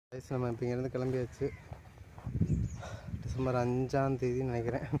நம்ம இப்போ இங்கேருந்து கிளம்பியாச்சு. டிசம்பர் 5ஆம் தேதி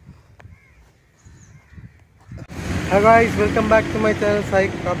நினைக்கிறேன். Hi guys, welcome back to my channel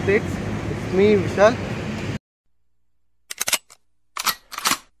Hike Updates. It's me Vishal.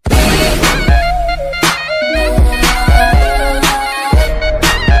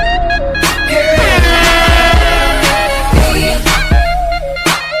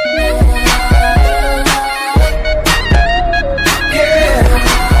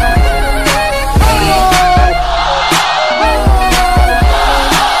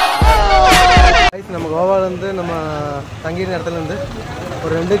 நம்ம கோவாலேருந்து நம்ம தங்கியிருந்த இடத்துலேருந்து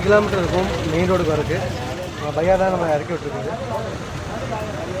ஒரு 2 கிலோமீட்டர் இருக்கும் மெயின் ரோடுக்கு வரக்கு. நம்ம பையா தான் நம்ம இறக்கி விட்டுருக்காரு.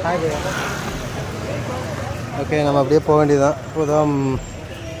 ஹாய் பையா. ஓகே, நம்ம அப்படியே போக வேண்டியதுதான். இப்போதான்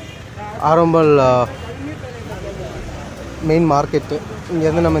ஆரம்பல் மெயின் மார்க்கெட்டு.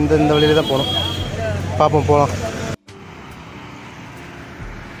 இங்கேருந்து நம்ம இந்த வழியில தான் போகணும். பார்ப்போம், போகலாம்.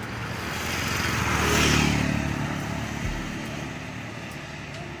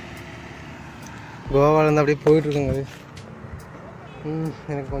 கோவாலேருந்து அப்படியே போயிட்டுருக்குங்க.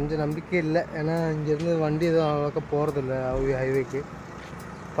 எனக்கு கொஞ்சம் நம்பிக்கை இல்லை, ஏன்னா இங்கேருந்து வண்டி எதுவும் அவ்வளோக்கா போகிறதில்ல ஹைவேக்கு.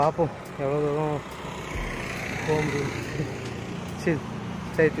 பார்ப்போம் எவ்வளோ தூரம் போக முடியும். சரி,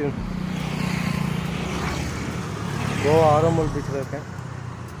 கோவா ஆரம்பல் பீச்சில் இருக்கேன்.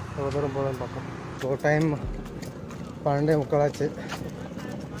 எவ்வளோ தூரம் போகலான்னு பார்ப்போம். ஒரு டைம் 12:45 ஆச்சு.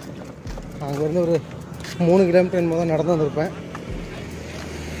 அங்கேருந்து ஒரு 3 கிலோமீட்டர் என்னமோ தான் நடந்து வந்திருப்பேன்.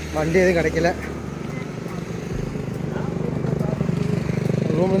 வண்டி எதுவும் கிடைக்கல.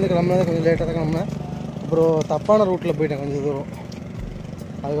 ரூம்லேருந்து கிளம்புனது கொஞ்சம் லேட்டாக தான் கிளம்புனேன். அப்புறம் தப்பான ரூட்டில் போயிட்டேன் கொஞ்சம் தூரம்.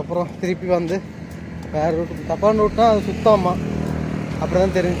 அதுக்கப்புறம் திருப்பி வந்து வேறு ரூட்டு, தப்பான ரூட்னா அது சுத்தமா அப்படி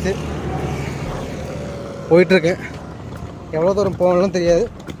தான் தெரிஞ்சிச்சு. போயிட்டுருக்கேன். எவ்வளோ தூரம் போகணும்னு தெரியாது,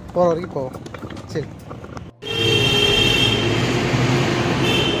 போகிற வரைக்கும் போவோம். சரி,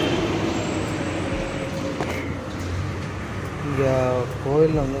 இங்கே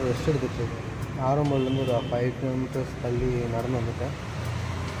கோயிலில் வந்து ரெஸ்ட் எடுத்துகிட்ருக்கேன். ஆரம்பம்லேருந்து ஒரு 5 கிலோமீட்டர்ஸ் தள்ளி நடந்து வந்துட்டேன்.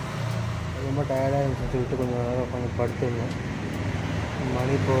 ரொம்ப டயர்டாக இருந்துச்சு சொல்லிட்டு கொஞ்சம் நேரம் கொஞ்சம் படுத்துருந்தேன்.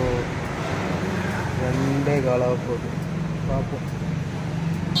 மணி இப்போது 2:15 போகுது. பார்ப்போம்.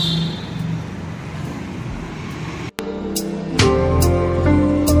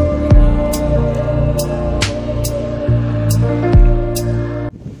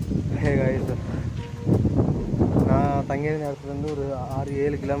 ஹே காய்ஸ், நான் தங்கியிருந்த இடத்துலேருந்து ஒரு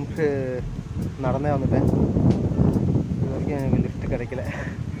 6-7 கிலோமீட்டர் நடந்தே வந்துட்டேன். இது வரைக்கும் எனக்கு லிஃப்ட் கிடைக்கல.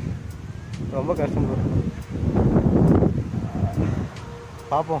 ரொம்ப கஷ்டம் ப்ரோ.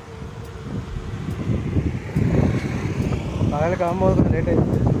 பார்ப்போம். காலையில் கிளம்பும்போது கொஞ்சம் லேட்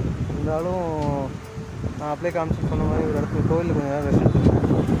ஆகிடுச்சு. இருந்தாலும் நான் அப்படியே காமிச்சு சொன்ன மாதிரி ஒரு இடத்துல கோயிலில் கொஞ்சம் நேரம் ரெஸ்ட் எடுத்துருக்கேன்.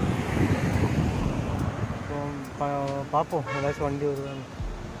 பார்ப்போம் ஏதாச்சும் வண்டி வருதான்னு.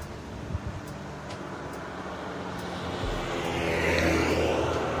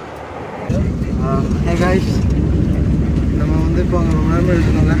 ஹே காய்ஸ், நம்ம வந்து இப்போ அங்கே ரொம்ப நேரம்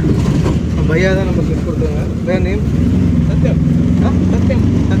எடுத்துக்கோங்க. பையா தான் நம்ம கிஃப்ட் கொடுத்தாங்க. வேறு நேம்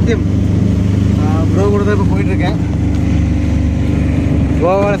சத்தியம் ப்ரோ கூட தான் இப்போ போயிட்டுருக்கேன்.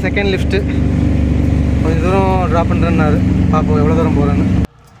 கோவாவில் செகண்ட் லிஃப்ட்டு. கொஞ்சம் தூரம் ட்ராப் பண்ணுறேன்னாரு. பார்ப்போம் எவ்வளோ தூரம் போகிறேன்னு.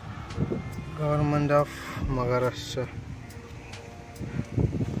 Government of Maharashtra.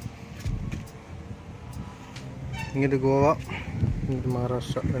 இங்கிட்டு கோவா, இங்கிட்டு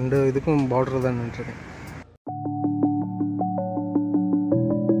மகாராஷ்டிரா, 2 இதுக்கும் பார்டர் தான் நின்றுருக்கேன்.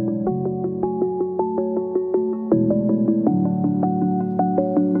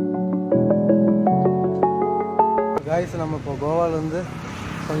 காய்ஸ், நம்ம இப்போ கோவாலேருந்து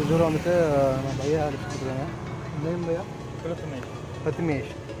கொஞ்சம் தூரம் வந்துட்டு நான் பையா அடிச்சுட்டு இருக்கேன். நேம் பையா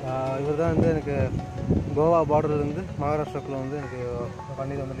பிரதிமேஷ். இவர் தான் வந்து எனக்கு கோவா பார்டர்லேருந்து மகாராஷ்டிராக்குள்ளே வந்து எனக்கு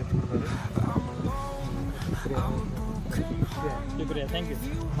பண்ணி வந்து லிஃப்ட் கொடுத்தாரு.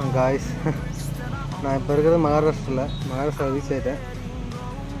 காய்ஸ், நான் இப்போ இருக்கிறது மகாராஷ்டிரா ரீச் ஆகிட்டேன்.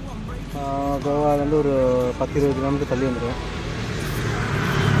 கோவாலேருந்து ஒரு 10-20 கிலோமீட்டர் தள்ளி வந்துடுவேன்.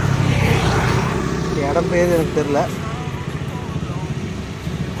 இடம் பேர் எனக்கு தெரில.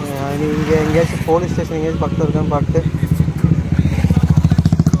 இங்கே எங்கேயாச்சும் போலீஸ் ஸ்டேஷன் எங்கேயாச்சும் பக்கத்தில் இருக்கான்னு பார்த்துட்டு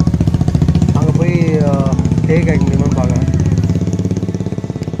அங்கே போய் தேடி கிடைக்க முடியுமான்னு பார்க்குறேன்.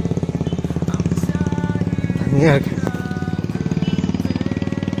 தனியாக இருக்கு.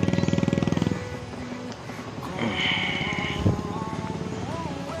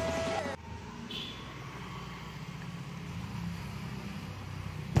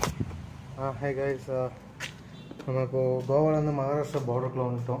 ஹே கைஸ், நம்ம இப்போது கோவாலேருந்து மகாராஷ்டிரா பார்டருக்குள்ளே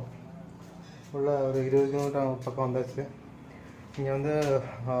வந்துட்டோம். உள்ள ஒரு 20 கிலோமீட்டர் பக்கம் வந்தாச்சு. இங்கே வந்து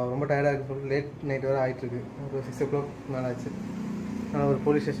ரொம்ப டயர்டாக இருக்குது. லேட் நைட் வேறு ஆகிட்டுருக்கு. ஒரு 6 o'clock மேலே ஆச்சு. நான் ஒரு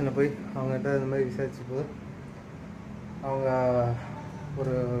போலீஸ் ஸ்டேஷனில் போய் அவங்ககிட்ட இந்த மாதிரி விசாரிச்சப்போ அவங்க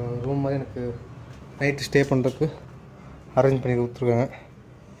ஒரு ரூம் மாதிரி எனக்கு நைட்டு ஸ்டே பண்ணுறதுக்கு அரேஞ்ச் பண்ணி கொடுத்துருக்காங்க.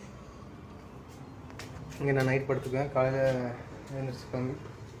 இங்கே நான் நைட் படுத்துக்குவேன், காலையில் எழுந்திரிச்சு கிளம்பி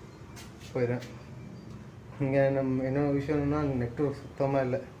போயிடுறேன். இங்கே என்ன விஷயம்னா நெட்வொர்க் சுத்தமாக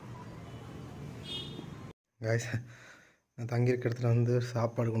இல்லை. காய்ஸ் நான் தங்கியிருக்க இடத்துல வந்து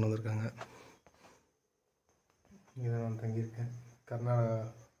சாப்பாடு கொண்டு வந்திருக்காங்க. இங்கே தான் நான் தங்கியிருக்கேன். கர்நாடகா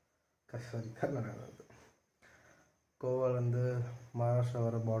கோவாலேருந்து மகாராஷ்டிரா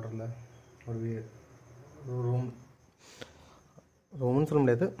வர பார்டரில் ஒரு ரூம்னு சொல்ல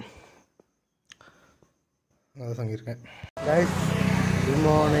முடியாது, அதான் தங்கியிருக்கேன். Guys good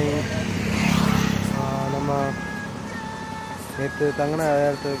morning. நம்ம நேற்று தங்கின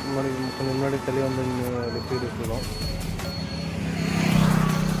இடத்துக்கு கொஞ்சம் முன்னாடி தள்ளி வந்து லிஃப்ட் எடுத்துருக்கோம்.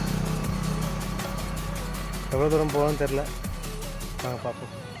 எவ்வளோ தூரம் போகணும்னு தெரில, நாங்கள்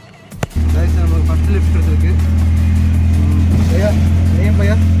பார்ப்போம். கைஸ் நமக்கு ஃபஸ்ட்டு லிஃப்ட் எடுத்துருக்கு. भैया नेम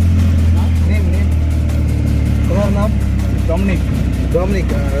भैया नेम तुम्हारा नाम? डोमिनिक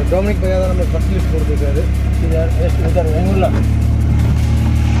भैया தான் நம்ம ஃபர்ஸ்ட் லிஃப்ட் கொடுத்துருக்காரு.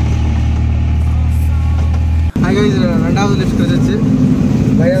 हाय गाइस ரெண்டாவது லிஃப்ட் கிடைச்சு.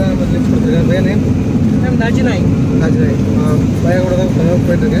 भैया தான் நம்ம லிஃப்ட் கொடுத்துருக்காரு. भैया नेम नाजिनाई भैया கூட தான்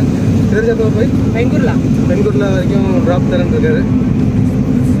போயிட்டு இருக்கேன். தெரிஞ்சப்போ போய் பெங்கூர்ல வரைக்கும் ட்ராப் தரேன்னு இருக்காரு.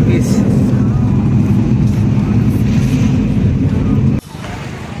 ப்ளீஸ்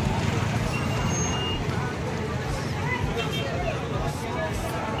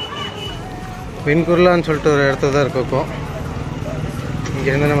வெண்குர்லான்னு சொல்லிட்டு ஒரு இடத்துல தான் இருக்கோம். இப்போ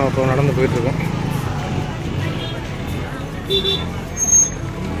இங்கேருந்து நம்ம இப்போ நடந்து போயிட்டுருக்கோம்.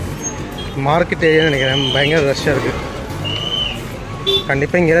 மார்க்கெட் ஏரியான்னு நினைக்கிறேன், பயங்கர ரஷ்ஷாக இருக்குது.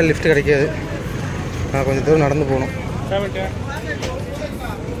 கண்டிப்பாக இங்கேலாம் லிஃப்ட் கிடைக்காது, நான் கொஞ்சம் தூரம் நடந்து போகணும்.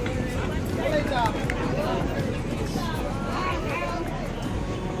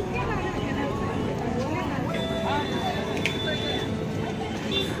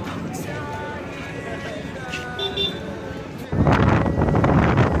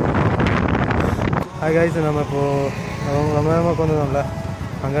 ஹாய் காய்ஸ் நம்ம இப்போது நம்ம கொண்டு வந்தோம்ல,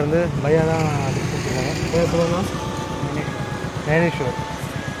 அங்கேருந்து பையா தான் கொடுத்துருக்காங்க. சொல்லலாம் ஞானேஸ்வர்.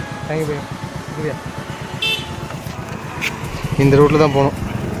 தேங்க்யூ பையா. புரியா இந்த ரூட்டில் தான் போகணும்.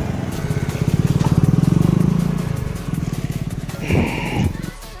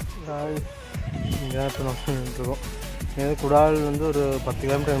 இங்கே தான் இப்போ நம்ம நின்றுருக்கோம். இது குடால் வந்து ஒரு 10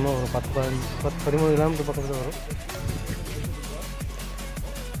 கிலோமீட்டர் என்னமோ ஒரு 13 கிலோமீட்டர் பக்கத்தில் வரும்.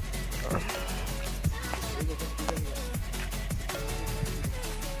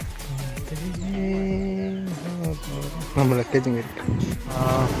 நம்ம லக்கேஜிங் இருக்கு.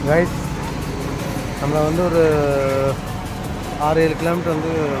 கைஸ் நம்மளை வந்து ஒரு 6-7 கிலோமீட்டர்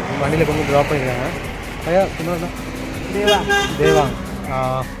வந்து வண்டியில் கொண்டு ட்ராப் பண்ணியிருக்காங்க. ஐயா சொன்னா தேவாங்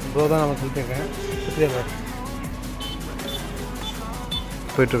ப்ரோ தான் நம்ம சொல்லியிருக்கேன். சுற்றியா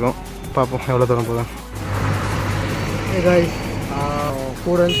போயிட்டுருக்கோம், பார்ப்போம் எவ்வளோ தூரம் போதும். கைஸ்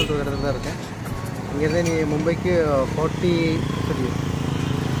கூடன்னு சொல்லிட்டு ஒரு இடத்துல தான் இருக்கேன். இங்கேருந்து நீ மும்பைக்கு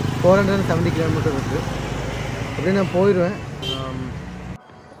 470 கிலோமீட்டர் இருக்குது. அப்படியே நான் போயிடுவேன்.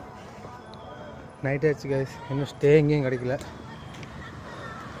 நைட் ஆச்சு கைஸ், இன்னும் ஸ்டே எங்கேயும் கிடைக்கல.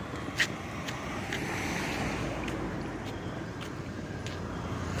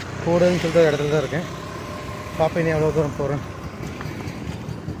 கூடன்னு சொல்லிட்டு இடத்துல தான் இருக்கேன். பார்ப்பேன் நீ எவ்வளோ தூரம் போகிறேன்.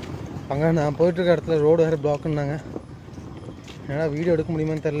 அங்கே நான் போயிட்டுருக்க இடத்துல ரோடு வேறு பிளாக்குன்னாங்க. ஏன்னா வீடியோ எடுக்க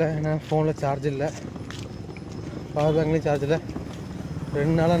முடியுமான்னு தெரில, ஏன்னா ஃபோனில் சார்ஜ் இல்லை, பவர் பேங்க்லேயும் சார்ஜ் இல்லை.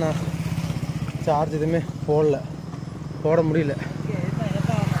 2 நாளாக நான் சார்ஜ் எதுவுமே போட முடியல.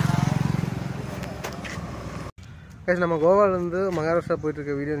 கைஸ் நம்ம கோவாலேருந்து மகாராஷ்டிரா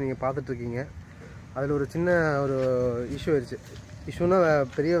போயிட்டுருக்க வீடியோ நீங்கள் பார்த்துட்ருக்கீங்க. அதில் ஒரு சின்ன ஒரு இஷ்யூ ஆயிடுச்சு. இஷ்யூனா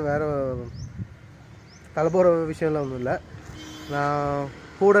பெரிய வேறு தலைபோகிற விஷயம்லாம் ஒன்றும் இல்லை. நான்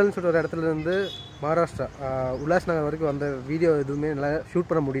கூடல்னு சொல்லிட்டு ஒரு இடத்துலேருந்து மகாராஷ்டிரா உல்லாஸ் நகர் வரைக்கும் வந்த வீடியோ எதுவுமே நல்லா ஷூட்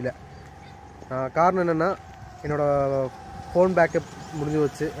பண்ண முடியல. காரணம் என்னென்னா என்னோடய ஃபோன் பேக்கப் முடிஞ்சு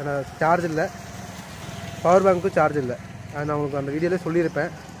வச்சு, ஏன்னா சார்ஜ் இல்லை, பவர் பேங்க்கும் சார்ஜ் இல்லை. நான் உங்களுக்கு அந்த வீடியோவில்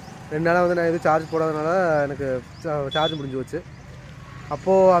சொல்லியிருப்பேன். 2 நாளாக வந்து நான் எதுவும் சார்ஜ் போடாதனால எனக்கு சார்ஜ் முடிஞ்சு வச்சு.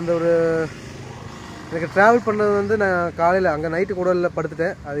 அப்போது அந்த ஒரு எனக்கு ட்ராவல் பண்ணது வந்து நான் காலையில் அங்கே நைட்டு கூடலில்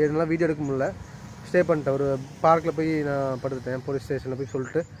படுத்துட்டேன். அது என்னால் வீடியோ எடுக்க முடியல. ஸ்டே பண்ணிட்டேன், ஒரு பார்க்கில் போய் நான் படுத்துட்டேன். போலீஸ் ஸ்டேஷனில் போய்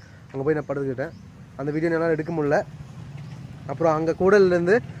சொல்லிட்டு அங்கே போய் நான் படுத்துக்கிட்டேன். அந்த வீடியோ என்னால் எடுக்க முடியல. அப்புறம் அங்கே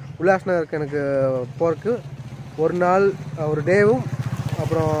கூடல்லேருந்து உல்லாஸ் நகருக்கு எனக்கு போகிறதுக்கு ஒரு நாள் ஒரு டேவும்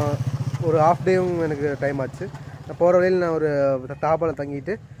அப்புறம் ஒரு ஹாஃப் டேவும் எனக்கு டைம் ஆச்சு. நான் போகிற வழியில் நான் ஒரு தாப்பாவில்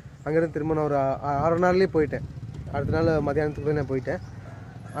தங்கிட்டு அங்கேருந்து திரும்ப நான் ஒரு 6 நாள்லேயே போயிட்டேன். அடுத்த நாள் மத்தியானத்துக்குள்ளே நான் போயிட்டேன்.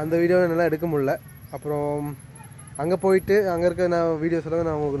 அந்த வீடியோவை நல்லா எடுக்க முடியல. அப்புறம் அங்கே போயிட்டு அங்கே இருக்க நான் வீடியோஸ் எல்லாம்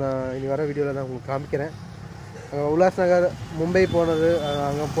நான் உங்களுக்கு இனி வர வீடியோவில் நான் உங்களுக்கு காமிக்கிறேன். உல்லாஸ் நகர் மும்பை போனது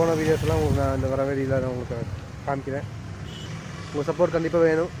அங்கே போன வீடியோஸ்லாம் உங்களுக்கு நான் இந்த வர வீடியோவில் நான் உங்களுக்கு காமிக்கிறேன். உங்கள் சப்போர்ட் கண்டிப்பாக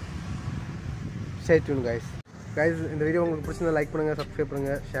வேணும். Stay tune guys. இந்த வீடியோ உங்களுக்கு பிடிச்சிருந்தா லைக் பண்ணுங்கள், சப்ஸ்கிரைப்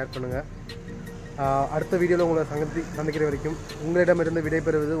பண்ணுங்கள், ஷேர் பண்ணுங்கள். அடுத்த வீடியோவில் உங்களை சந்திக்கிற வரைக்கும் உங்களிடமிருந்து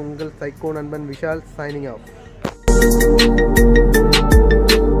விடைபெறுவது உங்கள் சைக்கோ நண்பன் விஷால், சைனிங் ஆஃப்.